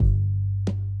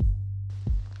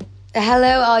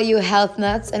Hello, all you health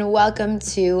nuts, and welcome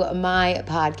to my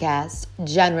podcast,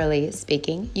 Generally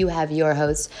Speaking. You have your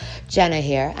host, Jenna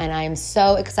here, and I am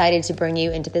so excited to bring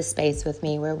you into this space with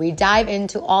me where we dive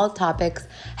into all topics,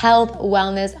 health,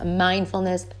 wellness,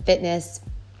 mindfulness, fitness,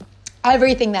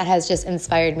 everything that has just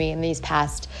inspired me in these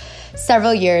past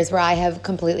several years where I have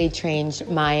completely changed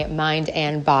my mind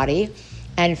and body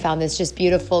and found this just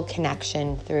beautiful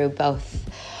connection through both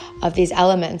of these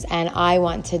elements. And I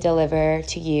want to deliver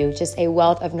to you just a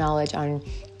wealth of knowledge on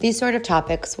these sort of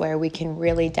topics where we can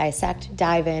really dissect,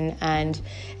 dive in, and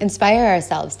inspire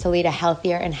ourselves to lead a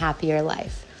healthier and happier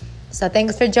life. So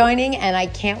thanks for joining, and I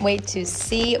can't wait to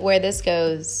see where this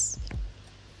goes.